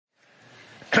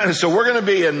So we're going to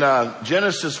be in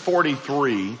Genesis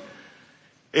 43.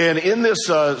 And in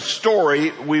this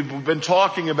story, we've been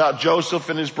talking about Joseph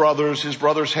and his brothers. His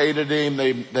brothers hated him.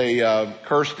 They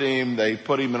cursed him. They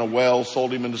put him in a well,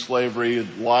 sold him into slavery,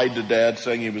 lied to dad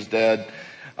saying he was dead.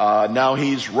 Now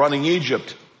he's running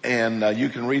Egypt. And you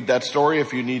can read that story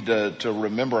if you need to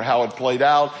remember how it played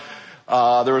out.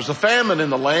 There was a famine in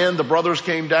the land. The brothers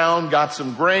came down, got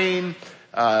some grain.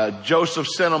 Joseph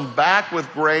sent them back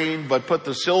with grain, but put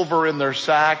the silver in their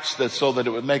sacks so that it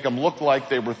would make them look like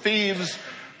they were thieves.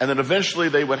 And then eventually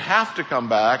they would have to come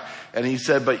back. And he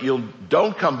said, but you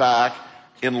don't come back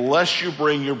unless you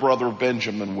bring your brother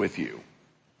Benjamin with you.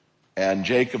 And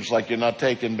Jacob's like, you're not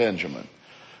taking Benjamin.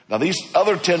 Now these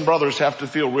other 10 brothers have to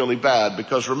feel really bad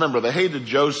because remember, they hated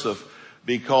Joseph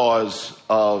because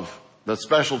of the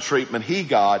special treatment he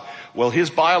got. Well, his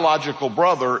biological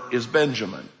brother is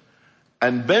Benjamin.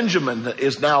 And Benjamin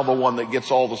is now the one that gets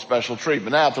all the special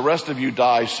treatment. Now, if the rest of you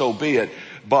die, so be it.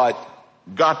 But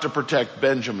got to protect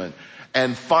Benjamin.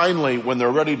 And finally, when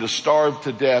they're ready to starve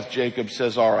to death, Jacob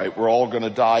says, all right, we're all going to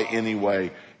die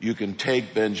anyway. You can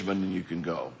take Benjamin and you can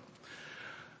go.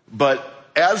 But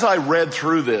as I read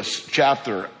through this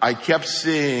chapter, I kept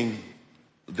seeing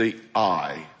the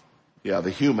eye. Yeah,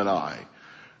 the human eye.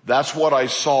 That's what I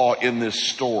saw in this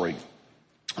story.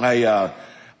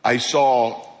 I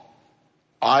saw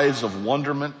eyes of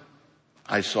wonderment.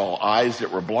 I saw eyes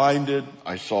that were blinded.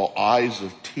 I saw eyes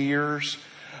of tears.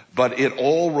 But it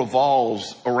all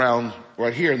revolves around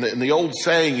right here. And the old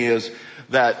saying is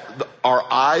that our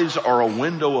eyes are a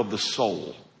window of the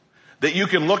soul. That you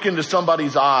can look into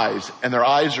somebody's eyes and their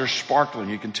eyes are sparkling.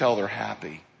 You can tell they're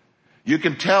happy. You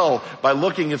can tell by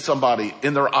looking at somebody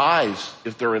in their eyes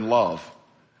if they're in love.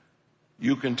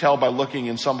 You can tell by looking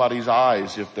in somebody's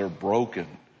eyes if they're broken,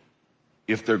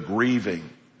 if they're grieving,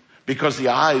 because the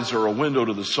eyes are a window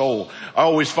to the soul. I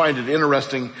always find it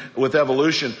interesting with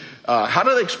evolution. How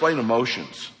do they explain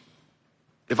emotions?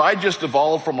 If I just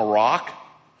evolved from a rock,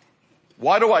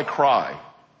 why do I cry?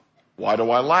 Why do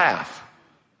I laugh?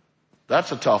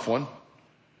 That's a tough one.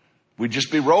 We'd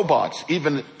just be robots,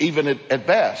 even at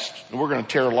best. And we're going to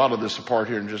tear a lot of this apart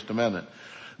here in just a minute.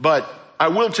 But I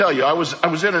will tell you, I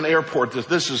was in an airport.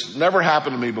 This has never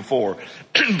happened to me before,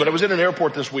 but I was in an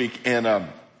airport this week, and a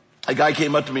guy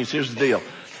came up to me and said, here's the deal.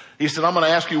 He said, I'm going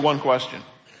to ask you one question.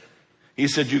 He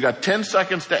said, you got 10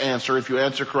 seconds to answer. If you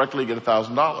answer correctly, you get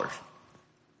 $1,000.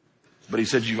 But he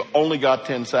said, you've only got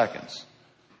 10 seconds.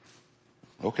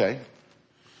 Okay.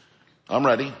 I'm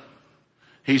ready.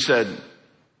 He said,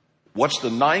 what's the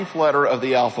 9th letter of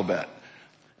the alphabet?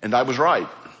 And I was right.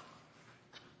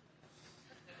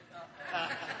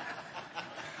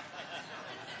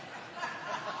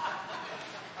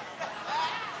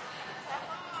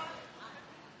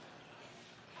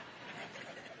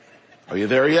 Are you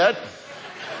there yet?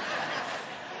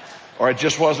 Or it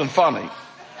just wasn't funny?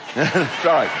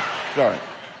 Sorry.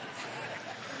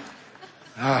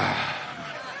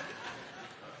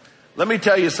 Let me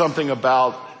tell you something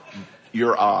about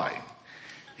your eye.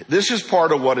 This is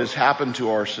part of what has happened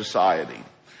to our society.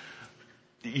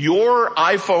 Your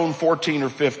iPhone 14 or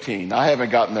 15, I haven't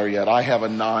gotten there yet. I have a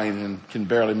 9 and can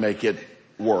barely make it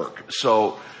work.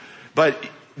 But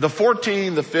the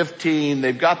 14, the 15,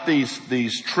 they've got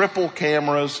these triple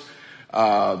cameras,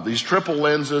 these triple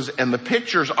lenses, and the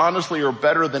pictures honestly are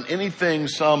better than anything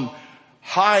some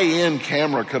high-end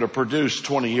camera could have produced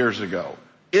 20 years ago.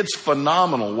 It's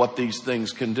phenomenal what these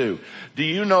things can do. Do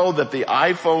you know that the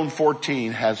iPhone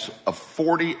 14 has a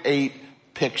 48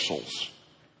 pixels?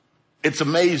 It's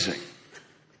amazing.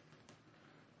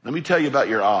 Let me tell you about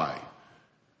your eye.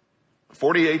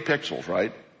 48 pixels,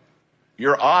 right?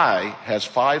 Your eye has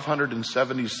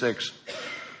 576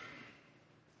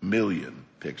 million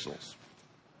pixels.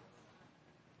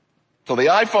 So the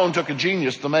iPhone took a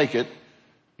genius to make it.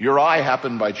 Your eye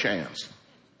happened by chance.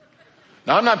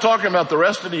 Now, I'm not talking about the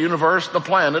rest of the universe, the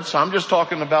planets. I'm just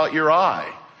talking about your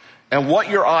eye and what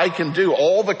your eye can do,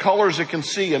 all the colors it can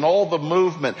see and all the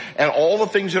movement and all the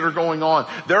things that are going on.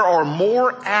 There are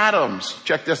more atoms.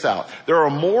 Check this out. There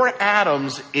are more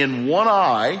atoms in one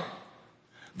eye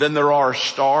than there are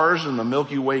stars in the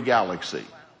Milky Way galaxy.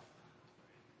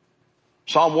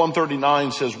 Psalm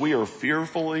 139 says we are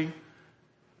fearfully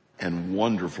and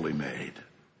wonderfully made.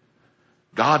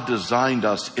 God designed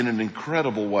us in an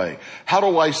incredible way. How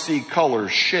do I see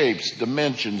colors, shapes,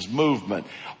 dimensions, movement,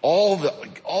 all the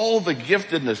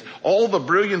giftedness, all the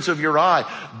brilliance of your eye?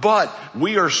 But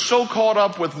we are so caught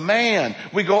up with man.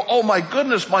 We go, oh my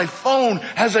goodness, my phone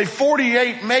has a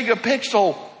 48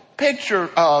 megapixel picture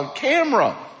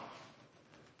camera.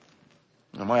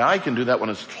 Now my eye can do that when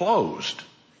it's closed.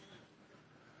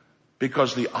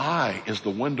 because the eye is the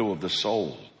window of the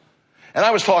soul. And I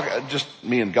was talking, just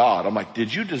me and God, I'm like,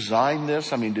 did you design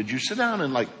this? I mean, did you sit down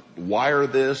and like wire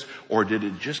this, or did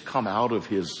it just come out of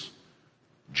his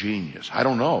genius? I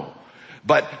don't know.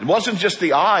 But it wasn't just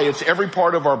the eye, it's every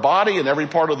part of our body and every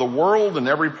part of the world and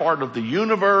every part of the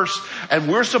universe.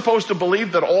 And we're supposed to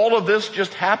believe that all of this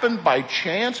just happened by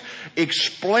chance?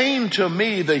 Explain to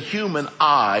me the human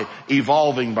eye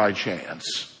evolving by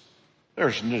chance.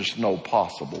 There's just no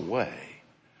possible way.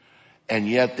 And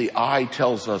yet the eye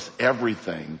tells us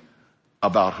everything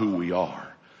about who we are.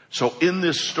 So in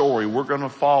this story, we're going to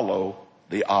follow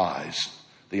the eyes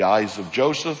of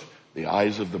Joseph, the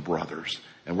eyes of the brothers.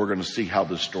 And we're going to see how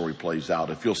this story plays out.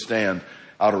 If you'll stand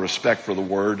out of respect for the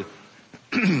word,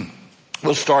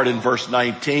 we'll start in verse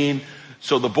 19.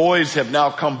 So the boys have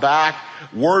now come back.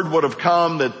 Word would have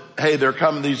come that, hey, they're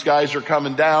coming, these guys are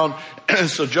coming down.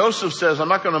 So Joseph says, I'm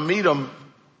not going to meet them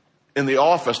in the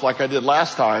office like I did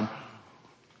last time.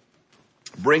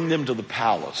 Bring them to the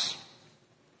palace.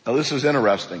 Now this is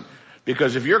interesting,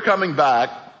 because if you're coming back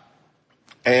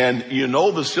and you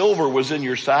know the silver was in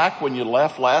your sack when you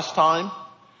left last time,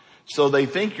 so they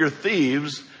think you're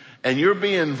thieves and you're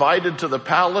being invited to the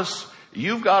palace,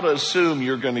 you've got to assume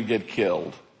you're going to get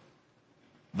killed.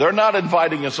 They're not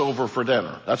inviting us over for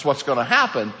dinner. That's what's going to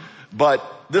happen.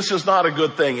 But this is not a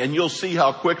good thing. And you'll see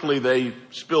how quickly they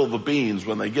spill the beans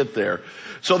when they get there.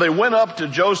 So they went up to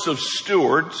Joseph's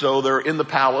steward. So they're in the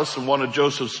palace and one of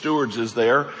Joseph's stewards is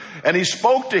there. And he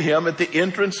spoke to him at the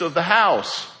entrance of the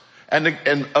house. And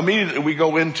immediately we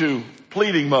go into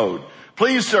pleading mode.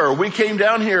 Please, sir, we came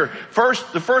down here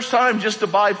the first time just to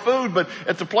buy food, but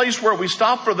at the place where we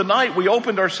stopped for the night, we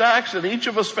opened our sacks and each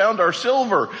of us found our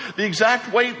silver, the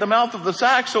exact weight in the mouth of the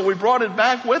sack, so we brought it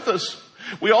back with us.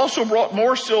 We also brought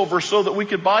more silver so that we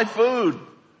could buy food.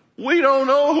 We don't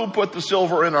know who put the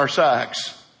silver in our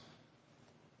sacks.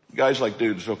 The guy's like,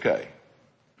 dude, it's okay.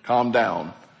 Calm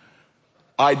down.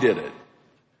 I did it.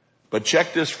 But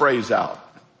check this phrase out.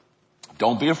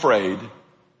 Don't be afraid.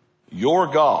 Your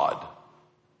God,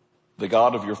 the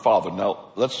God of your father.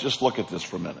 Now, let's just look at this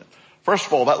for a minute. First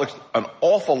of all, that looks an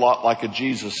awful lot like a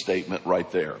Jesus statement right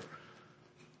there.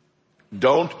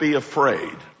 Don't be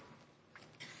afraid.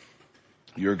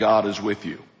 Your God is with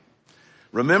you.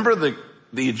 Remember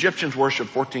the Egyptians worshiped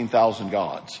 14,000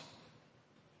 gods.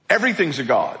 Everything's a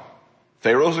god.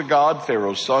 Pharaoh's a god.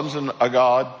 Pharaoh's son's a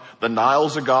god. The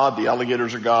Nile's a god. The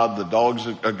alligator's a god. The dog's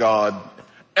a god.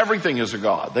 Everything is a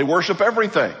god. They worship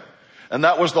everything. And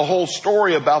that was the whole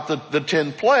story about the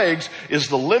 10 plagues, is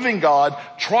the living God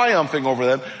triumphing over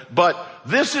them. But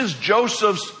this is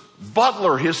Joseph's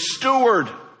butler, his steward.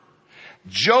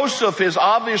 Joseph has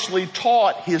obviously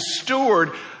taught his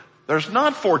steward, there's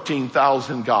not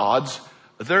 14,000 gods,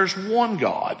 there's one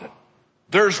God.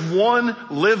 There's one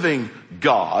living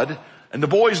God. And the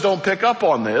boys don't pick up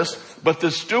on this, but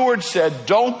the steward said,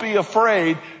 don't be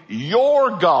afraid,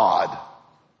 your God.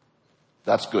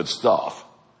 That's good stuff.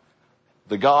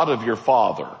 The God of your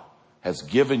father has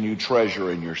given you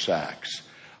treasure in your sacks.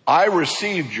 I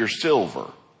received your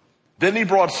silver. Then he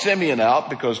brought Simeon out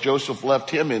because Joseph left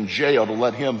him in jail to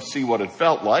let him see what it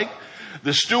felt like.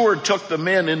 The steward took the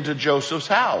men into Joseph's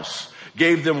house,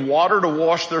 gave them water to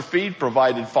wash their feet,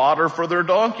 provided fodder for their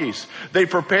donkeys. They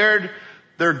prepared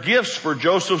their gifts for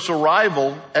Joseph's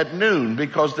arrival at noon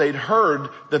because they'd heard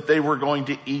that they were going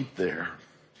to eat there.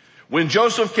 When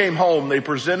Joseph came home, they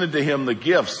presented to him the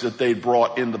gifts that they'd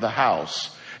brought into the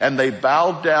house, and they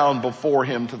bowed down before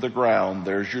him to the ground.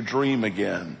 There's your dream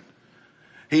again.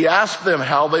 He asked them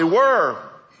how they were.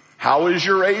 How is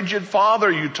your aged father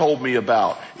you told me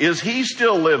about? Is he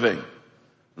still living?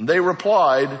 And they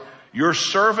replied, your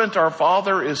servant, our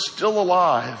father, is still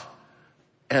alive.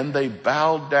 And they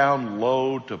bowed down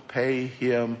low to pay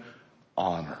him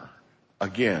honor.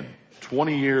 Again,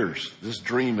 20 years, this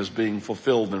dream is being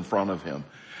fulfilled in front of him.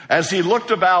 As he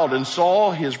looked about and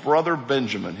saw his brother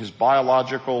Benjamin, his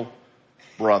biological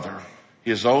brother,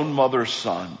 his own mother's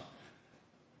son,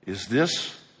 is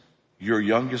this your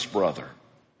youngest brother,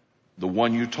 the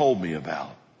one you told me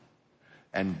about?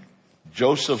 And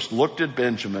Joseph looked at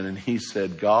Benjamin and he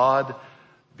said, God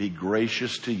be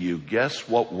gracious to you. Guess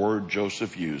what word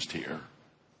Joseph used here?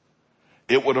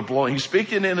 It would have blown. He's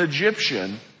speaking in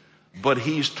Egyptian, but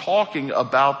he's talking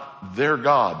about their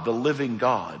God, the living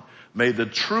God. May the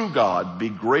true God be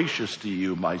gracious to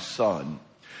you, my son.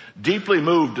 Deeply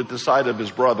moved at the sight of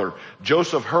his brother,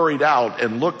 Joseph hurried out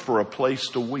and looked for a place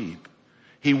to weep.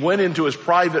 He went into his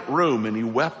private room and he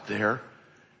wept there.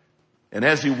 And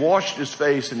as he washed his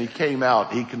face and he came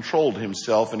out, he controlled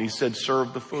himself and he said,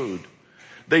 serve the food.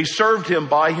 They served him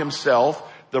by himself,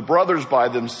 the brothers by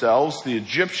themselves, the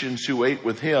Egyptians who ate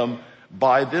with him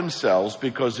by themselves,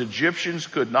 because Egyptians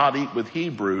could not eat with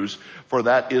Hebrews, for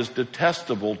that is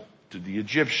detestable to the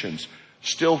Egyptians.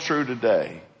 Still true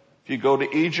today. If you go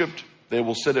to Egypt, they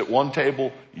will sit at one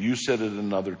table, you sit at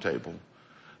another table.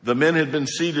 The men had been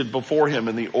seated before him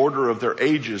in the order of their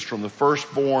ages, from the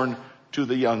firstborn to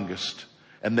the youngest,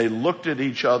 and they looked at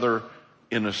each other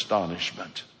in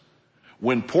astonishment.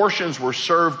 When portions were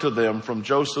served to them from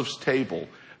Joseph's table,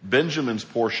 Benjamin's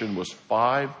portion was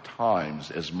 5 times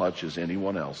as much as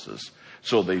anyone else's.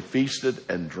 So they feasted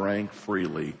and drank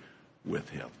freely with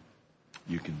him.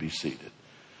 You can be seated.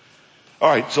 All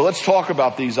right, so let's talk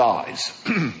about these eyes.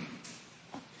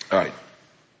 All right.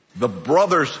 The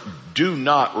brothers do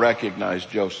not recognize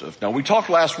Joseph. Now, we talked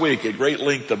last week at great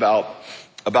length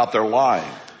about their lying.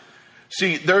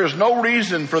 See, there is no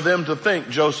reason for them to think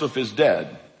Joseph is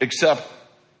dead, except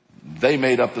they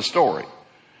made up the story.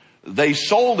 They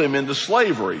sold him into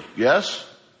slavery, yes?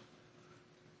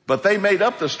 But they made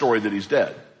up the story that he's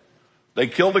dead. They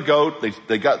killed a goat,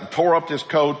 they tore up his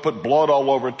coat, put blood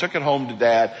all over it, took it home to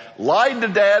Dad, lied to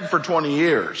Dad for 20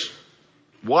 years.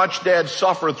 Watched Dad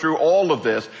suffer through all of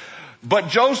this. But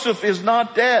Joseph is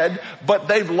not dead, but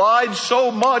they've lied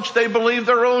so much they believe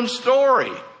their own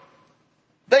story.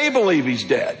 They believe he's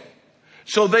dead.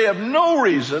 So they have no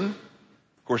reason,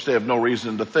 of course they have no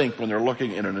reason to think when they're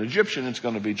looking at an Egyptian it's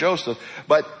going to be Joseph,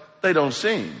 but they don't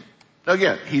see him.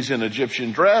 Again, he's in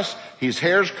Egyptian dress, his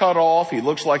hair's cut off, he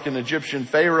looks like an Egyptian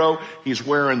pharaoh, he's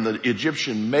wearing the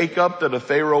Egyptian makeup that a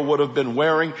pharaoh would have been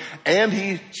wearing, and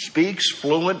he speaks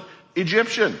fluent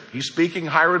Egyptian. He's speaking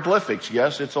hieroglyphics.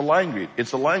 Yes, it's a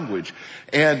language.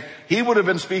 And he would have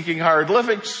been speaking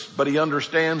hieroglyphics, but he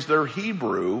understands their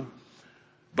Hebrew,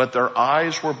 but their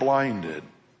eyes were blinded.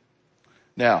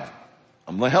 Now,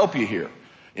 I'm going to help you here.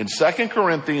 In 2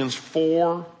 Corinthians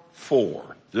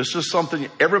 4:4, this is something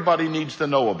everybody needs to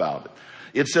know about it.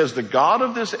 It says, the God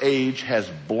of this age has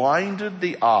blinded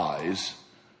the eyes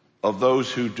of those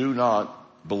who do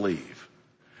not believe.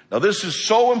 Now this is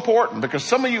so important because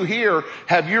some of you here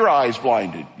have your eyes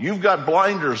blinded. You've got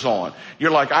blinders on.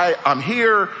 You're like, I'm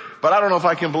here, but I don't know if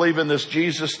I can believe in this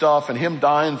Jesus stuff and him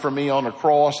dying for me on a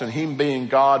cross and him being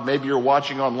God. Maybe you're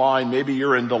watching online. Maybe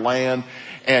you're in DeLand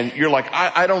and you're like,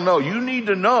 I don't know. You need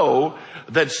to know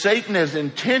that Satan has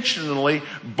intentionally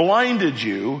blinded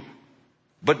you,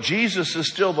 but Jesus is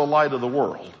still the light of the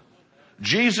world.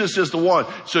 Jesus is the one.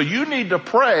 So you need to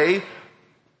pray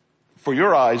for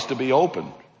your eyes to be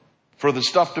opened, for the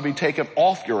stuff to be taken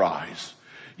off your eyes.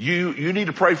 You need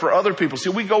to pray for other people. See,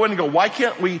 we go in and go, why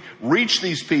can't we reach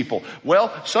these people?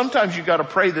 Well, sometimes you got to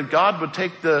pray that God would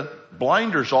take the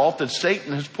blinders off that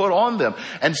Satan has put on them.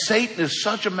 And Satan is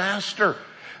such a master.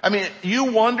 I mean,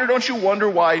 don't you wonder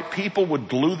why people would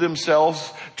glue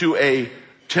themselves to a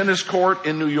tennis court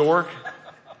in New York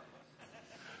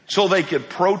so they could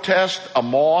protest a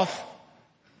moth?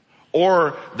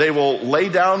 Or they will lay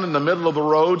down in the middle of the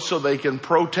road so they can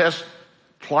protest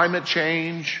climate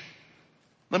change.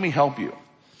 Let me help you.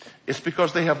 It's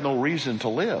because they have no reason to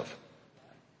live.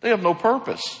 They have no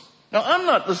purpose. Now,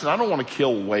 I don't want to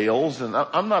kill whales, and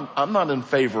I'm not in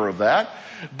favor of that.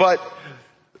 But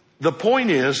the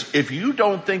point is, if you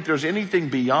don't think there's anything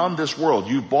beyond this world,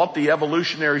 you bought the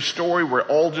evolutionary story, we're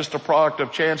all just a product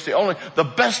of chance.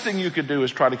 The best thing you could do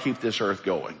is try to keep this earth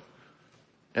going.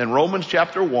 And Romans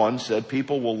chapter 1 said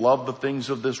people will love the things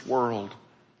of this world.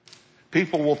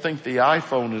 People will think the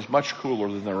iPhone is much cooler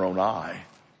than their own eye,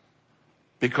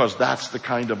 because that's the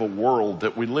kind of a world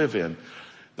that we live in.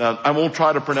 Now, I won't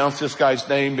try to pronounce this guy's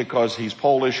name because he's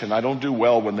Polish and I don't do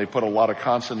well when they put a lot of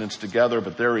consonants together,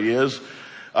 but there he is.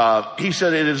 He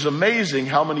said, it is amazing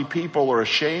how many people are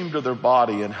ashamed of their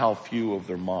body and how few of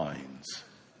their minds.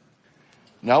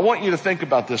 Now, I want you to think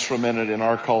about this for a minute in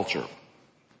our culture,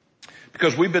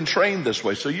 because we've been trained this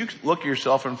way. So you look at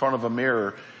yourself in front of a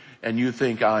mirror and you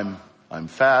think, I'm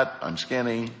fat, I'm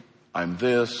skinny, I'm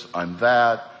this, I'm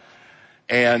that.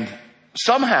 And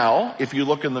somehow, if you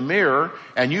look in the mirror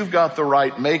and you've got the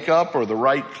right makeup or the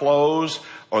right clothes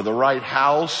or the right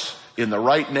house in the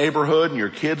right neighborhood and your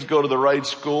kids go to the right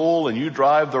school and you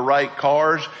drive the right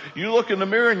cars, you look in the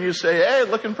mirror and you say, hey,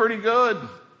 looking pretty good.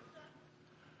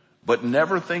 But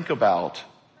never think about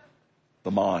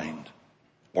the mind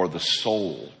or the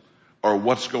soul or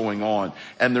what's going on.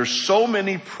 And there's so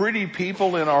many pretty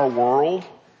people in our world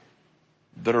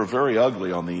that are very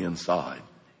ugly on the inside.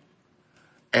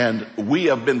 And we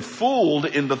have been fooled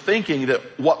into thinking that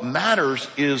what matters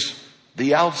is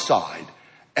the outside.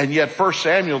 And yet 1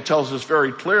 Samuel tells us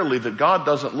very clearly that God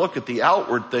doesn't look at the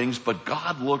outward things, but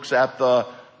God looks at the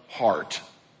heart.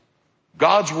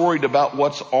 God's worried about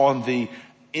what's on the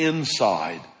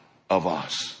inside of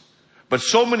us. But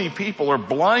so many people are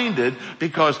blinded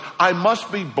because I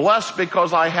must be blessed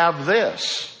because I have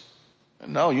this.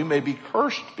 And no, you may be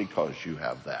cursed because you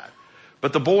have that.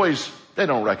 But the boys, they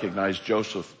don't recognize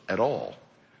Joseph at all.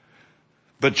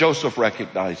 But Joseph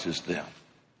recognizes them.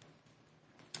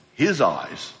 His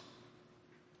eyes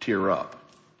tear up.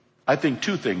 I think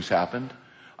two things happened.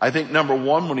 I think number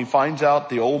one, when he finds out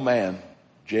the old man,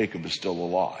 Jacob, is still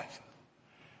alive.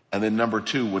 And then number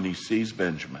two, when he sees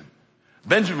Benjamin.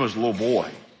 Benjamin was a little boy.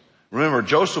 Remember,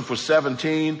 Joseph was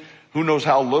 17. Who knows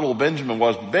how little Benjamin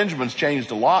was? But Benjamin's changed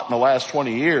a lot in the last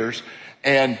 20 years.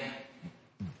 And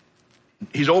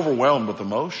he's overwhelmed with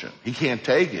emotion. He can't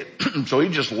take it. So he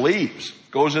just leaves,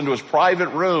 goes into his private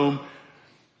room,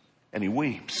 and he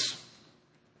weeps.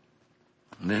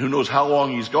 And then who knows how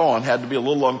long he's gone. Had to be a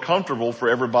little uncomfortable for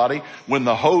everybody when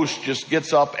the host just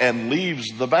gets up and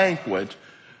leaves the banquet.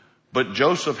 But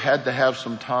Joseph had to have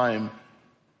some time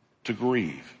to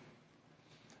grieve.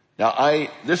 Now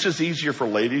this is easier for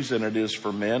ladies than it is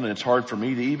for men, and it's hard for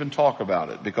me to even talk about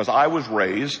it because I was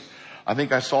raised, I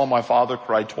think I saw my father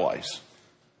cry twice.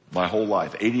 My whole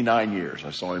life, 89 years, I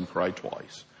saw him cry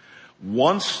twice.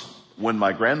 Once when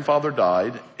my grandfather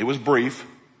died, it was brief,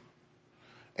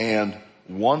 and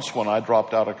once when I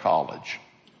dropped out of college.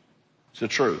 It's the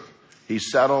truth. He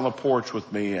sat on the porch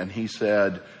with me and he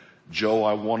said, Joe,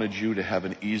 I wanted you to have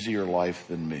an easier life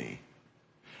than me.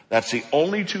 That's the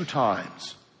only two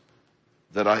times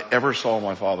that I ever saw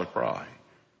my father cry.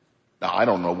 Now, I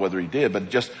don't know whether he did, but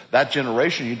just that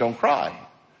generation, you don't cry.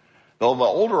 Though the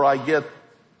older I get,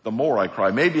 the more I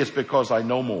cry. Maybe it's because I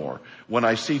know more. When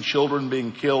I see children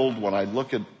being killed, when I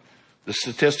look at the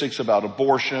statistics about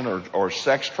abortion or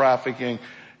sex trafficking,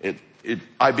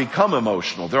 I become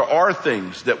emotional. There are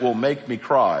things that will make me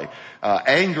cry.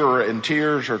 Anger and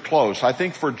tears are close. I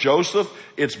think for Joseph,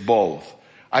 it's both.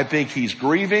 I think he's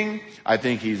grieving. I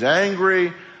think he's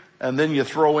angry. And then you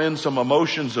throw in some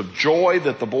emotions of joy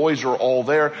that the boys are all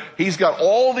there. He's got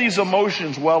all these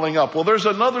emotions welling up. Well, there's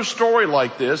another story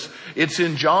like this. It's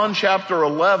in John chapter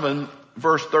 11,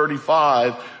 verse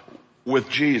 35 with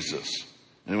Jesus.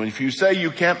 And if you say you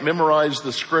can't memorize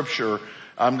the scripture,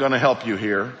 I'm going to help you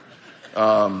here.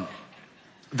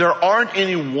 There aren't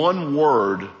any one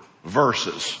word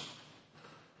verses.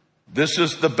 This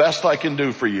is the best I can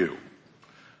do for you.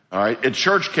 All right. At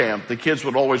church camp, the kids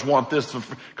would always want this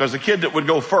because the kid that would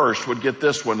go first would get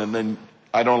this one, and then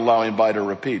I don't allow anybody to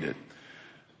repeat it.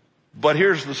 But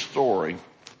here's the story.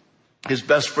 His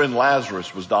best friend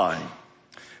Lazarus was dying.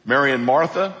 Mary and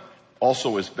Martha,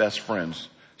 also his best friends,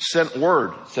 sent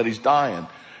word, said he's dying.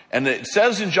 And it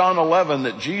says in John 11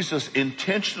 that Jesus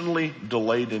intentionally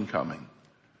delayed in coming.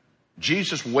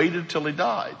 Jesus waited till he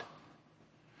died.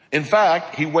 In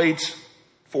fact, he waits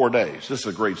 4 days. This is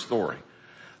a great story.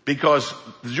 Because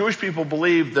the Jewish people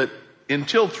believed that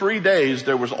until 3 days,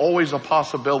 there was always a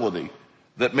possibility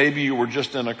that maybe you were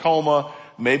just in a coma,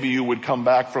 maybe you would come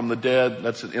back from the dead.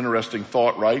 That's an interesting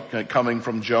thought, right? Coming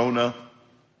from Jonah.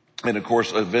 And of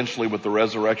course, eventually with the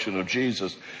resurrection of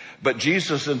Jesus. But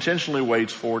Jesus intentionally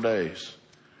waits 4 days.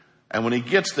 And when he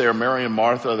gets there, Mary and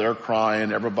Martha, they're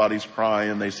crying. Everybody's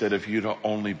crying. They said, if you'd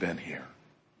only been here.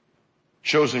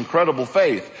 Shows incredible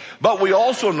faith. But we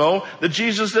also know that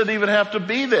Jesus didn't even have to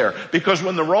be there. Because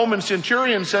when the Roman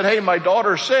centurion said, hey, my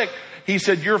daughter's sick, he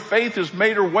said, your faith has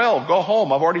made her well. Go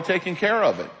home. I've already taken care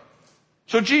of it.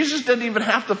 So Jesus didn't even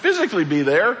have to physically be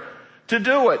there to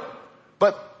do it.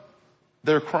 But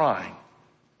they're crying.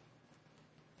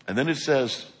 And then it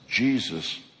says,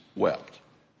 Jesus wept.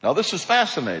 Now this is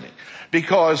fascinating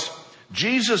because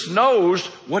Jesus knows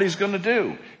what he's going to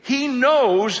do. He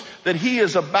knows that he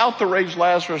is about to raise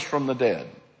Lazarus from the dead.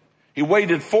 He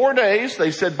waited 4 days.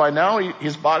 They said by now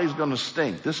his body's going to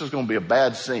stink. This is going to be a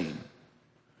bad scene.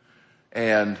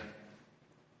 And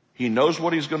he knows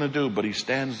what he's going to do, but he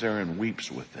stands there and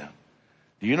weeps with them.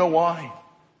 Do you know why?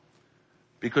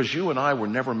 Because you and I were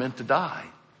never meant to die.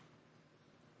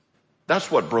 That's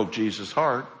what broke Jesus'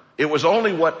 heart. It was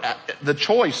only the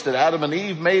choice that Adam and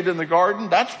Eve made in the garden.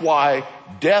 That's why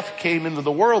death came into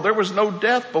the world. There was no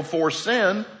death before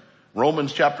sin.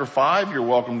 Romans chapter 5, you're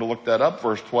welcome to look that up,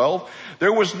 verse 12.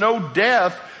 There was no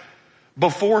death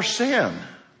before sin.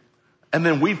 And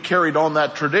then we've carried on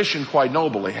that tradition quite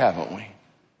nobly, haven't we?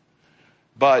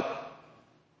 But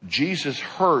Jesus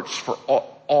hurts for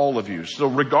all of you. So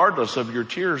regardless of your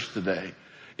tears today,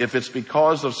 if it's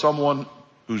because of someone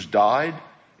who's died,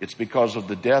 it's because of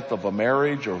the death of a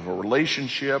marriage or of a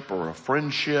relationship or a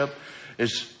friendship.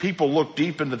 As people look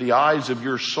deep into the eyes of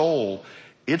your soul,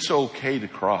 it's okay to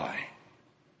cry.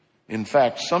 In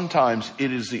fact, sometimes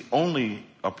it is the only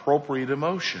appropriate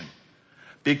emotion.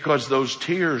 because those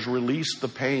tears release the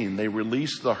pain, they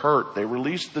release the hurt, they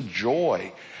release the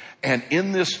joy. And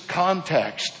in this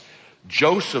context,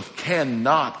 Joseph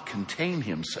cannot contain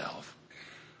himself.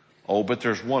 Oh, but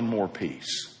there's one more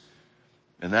piece,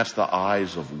 and that's the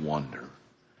eyes of wonder.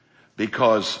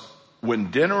 Because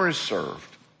when dinner is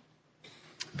served,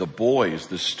 the boys,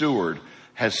 the steward,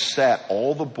 has sat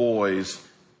all the boys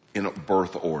in a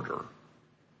birth order.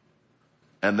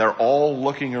 And they're all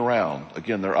looking around.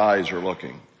 Again, their eyes are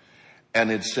looking.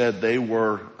 And it said they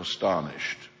were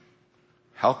astonished.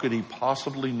 How could he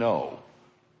possibly know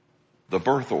the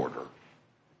birth order?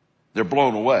 They're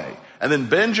blown away. And then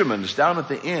Benjamin's down at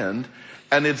the end,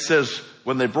 and it says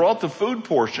when they brought the food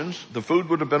portions, the food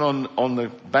would have been on the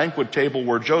banquet table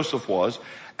where Joseph was,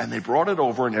 and they brought it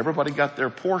over and everybody got their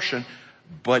portion,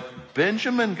 but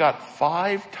Benjamin got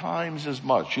 5 times as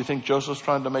much. You think Joseph's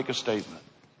trying to make a statement?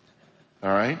 All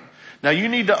right. Now you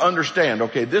need to understand,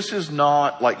 okay, this is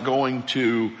not like going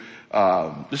to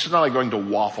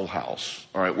Waffle House,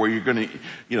 all right, where you're going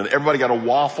to, everybody got a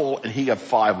waffle and he got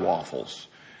 5 waffles.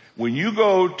 When you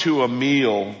go to a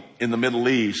meal in the Middle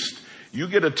East, you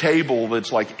get a table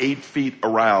that's like 8 feet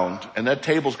around, and that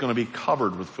table's going to be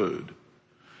covered with food.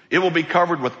 It will be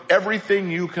covered with everything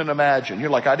you can imagine. You're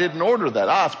like, I didn't order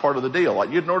that. It's part of the deal. Like,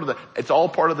 you didn't order that. It's all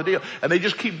part of the deal. And they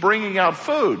just keep bringing out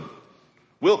food.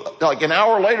 Like an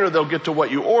hour later, they'll get to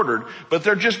what you ordered, but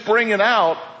they're just bringing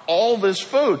out all this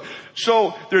food.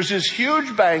 So there's this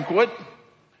huge banquet.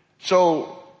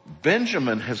 So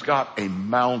Benjamin has got a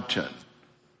mountain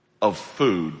of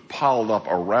food piled up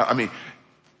around. I mean,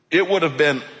 it would have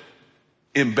been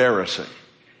embarrassing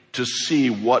to see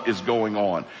what is going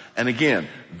on. And again,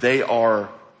 they are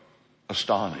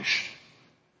astonished.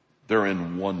 They're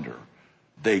in wonder.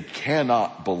 They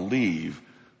cannot believe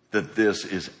that this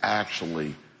is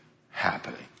actually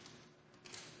happening.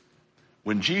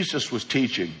 When Jesus was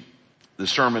teaching the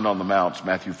Sermon on the Mount,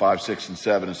 Matthew 5, 6, and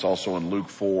 7, it's also in Luke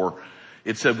 4,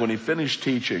 it said when he finished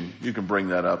teaching, you can bring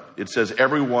that up, it says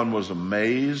everyone was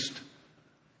amazed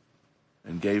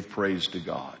and gave praise to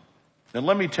God. And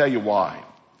let me tell you why.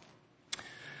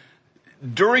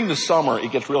 During the summer,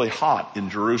 it gets really hot in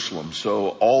Jerusalem, so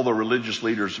all the religious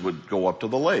leaders would go up to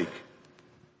the lake.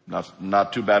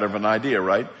 Not too bad of an idea,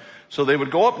 right? So they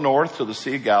would go up north to the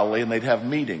Sea of Galilee and they'd have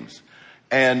meetings.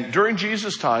 And during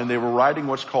Jesus' time, they were writing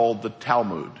what's called the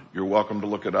Talmud. You're welcome to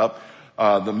look it up.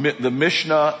 The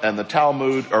Mishnah and the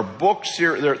Talmud are books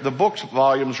here. The books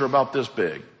volumes are about this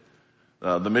big.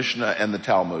 The Mishnah and the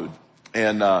Talmud.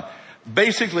 And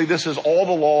basically this is all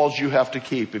the laws you have to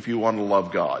keep if you want to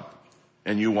love God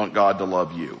and you want God to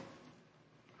love you.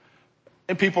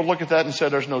 And people look at that and say,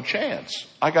 there's no chance.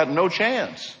 I got no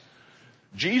chance.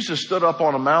 Jesus stood up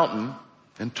on a mountain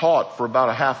and taught for about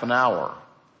a half an hour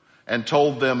and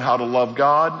told them how to love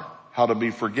God, how to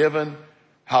be forgiven,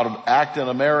 how to act in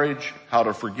a marriage, how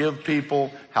to forgive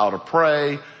people, how to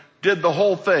pray, did the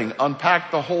whole thing,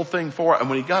 unpacked the whole thing for it. And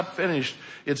when he got finished,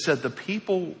 it said the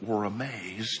people were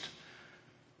amazed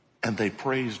and they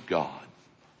praised God.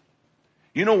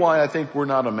 You know why I think we're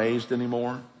not amazed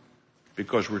anymore?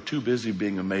 Because we're too busy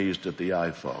being amazed at the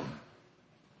iPhone.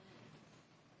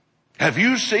 Have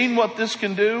you seen what this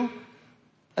can do?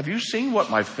 Have you seen what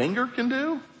my finger can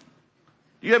do?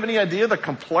 Do you have any idea the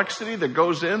complexity that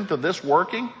goes into this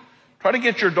working? Try to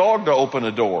get your dog to open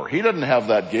a door. He doesn't have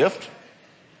that gift.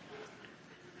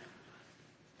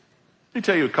 Let me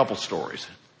tell you a couple stories.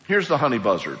 Here's the honey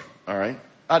buzzard, all right?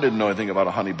 I didn't know anything about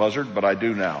a honey buzzard, but I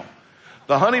do now.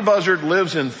 The honey buzzard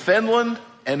lives in Finland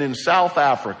and in South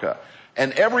Africa.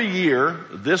 And every year,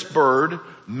 this bird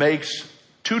makes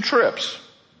 2 trips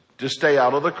to stay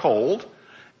out of the cold.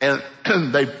 And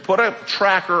they put a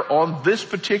tracker on this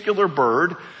particular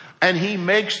bird, and he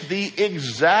makes the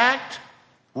exact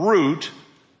route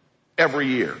every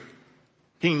year.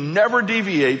 He never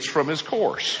deviates from his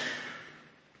course.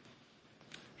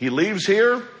 He leaves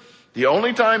here. The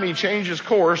only time he changes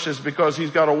course is because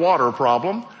he's got a water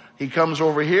problem. He comes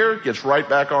over here, gets right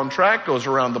back on track, goes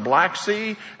around the Black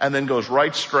Sea, and then goes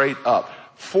right straight up.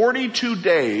 42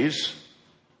 days,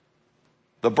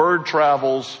 the bird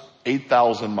travels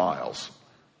 8,000 miles.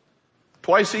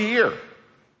 Twice a year.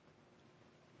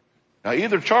 Now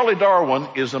either Charlie Darwin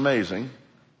is amazing,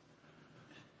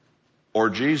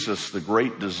 or Jesus, the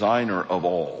great designer of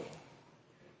all,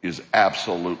 is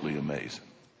absolutely amazing.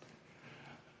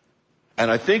 And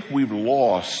I think we've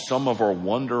lost some of our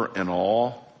wonder and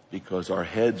awe because our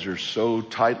heads are so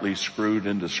tightly screwed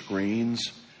into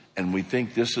screens, and we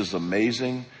think this is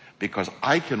amazing because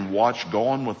I can watch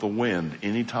Gone with the Wind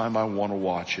anytime I want to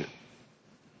watch it.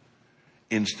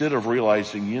 Instead of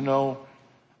realizing,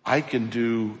 I can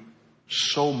do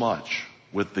so much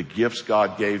with the gifts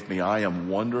God gave me. I am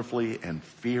wonderfully and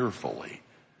fearfully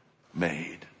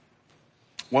made.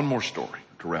 One more story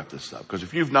to wrap this up, because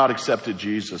if you've not accepted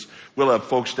Jesus, we'll have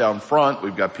folks down front.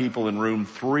 We've got people in room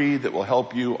 3 that will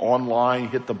help you online.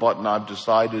 Hit the button, I've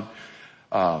decided.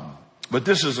 But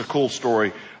this is a cool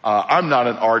story. I'm not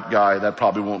an art guy. That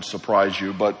probably won't surprise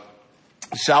you, but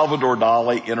Salvador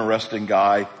Dali, interesting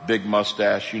guy, big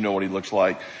mustache. You know what he looks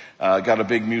like. Got a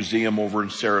big museum over in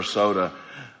Sarasota.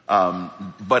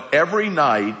 But every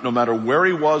night, no matter where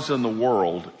he was in the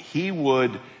world, he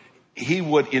would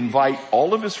invite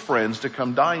all of his friends to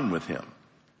come dine with him.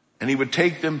 And he would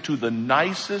take them to the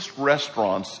nicest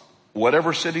restaurants,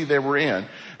 whatever city they were in.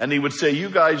 And he would say, you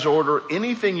guys order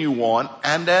anything you want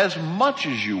and as much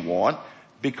as you want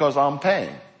because I'm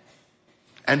paying.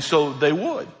 And so they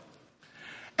would.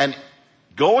 And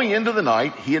going into the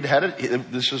night, he had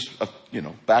this is,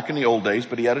 back in the old days,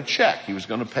 but he had a check. He was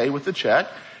going to pay with the check.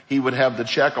 He would have the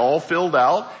check all filled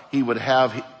out. He would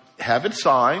have it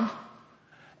signed.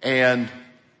 And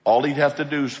all he'd have to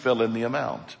do is fill in the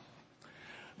amount.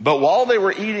 But while they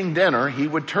were eating dinner, he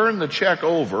would turn the check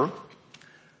over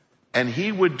and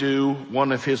he would do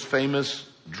one of his famous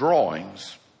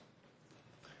drawings.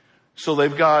 So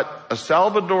they've got a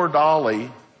Salvador Dali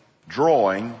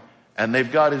drawing and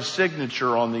they've got his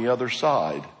signature on the other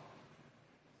side.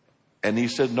 And he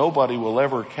said, nobody will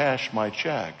ever cash my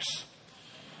checks.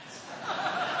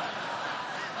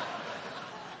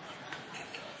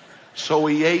 So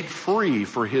he ate free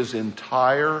for his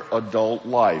entire adult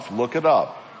life. Look it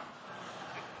up.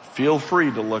 Feel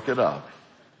free to look it up.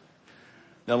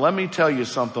 Now let me tell you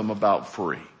something about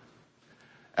free.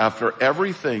 After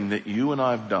everything that you and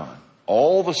I've done,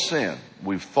 all the sin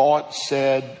we've thought,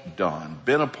 said, done,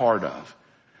 been a part of,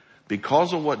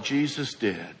 because of what Jesus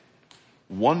did,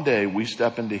 one day we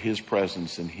step into his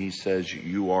presence and he says,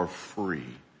 you are free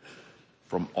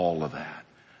from all of that.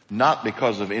 Not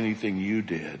because of anything you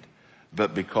did,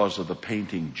 but because of the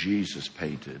painting Jesus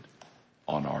painted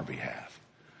on our behalf.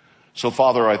 So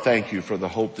Father, I thank you for the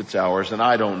hope that's ours. And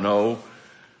I don't know,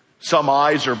 some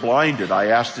eyes are blinded. I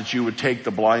ask that you would take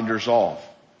the blinders off.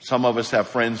 Some of us have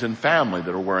friends and family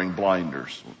that are wearing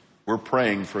blinders. We're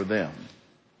praying for them.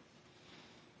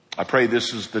 I pray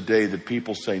this is the day that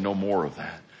people say no more of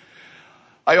that.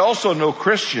 I also know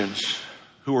Christians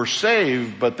who are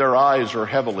saved, but their eyes are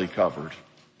heavily covered.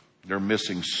 They're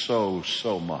missing so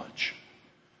much.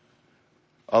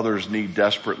 Others need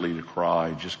desperately to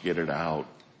cry, just get it out.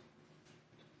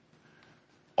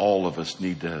 All of us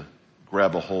need to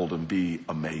grab a hold and be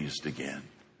amazed again.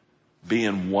 Be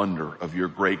in wonder of your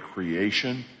great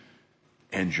creation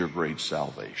and your great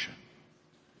salvation.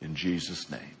 In Jesus'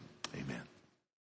 name, amen.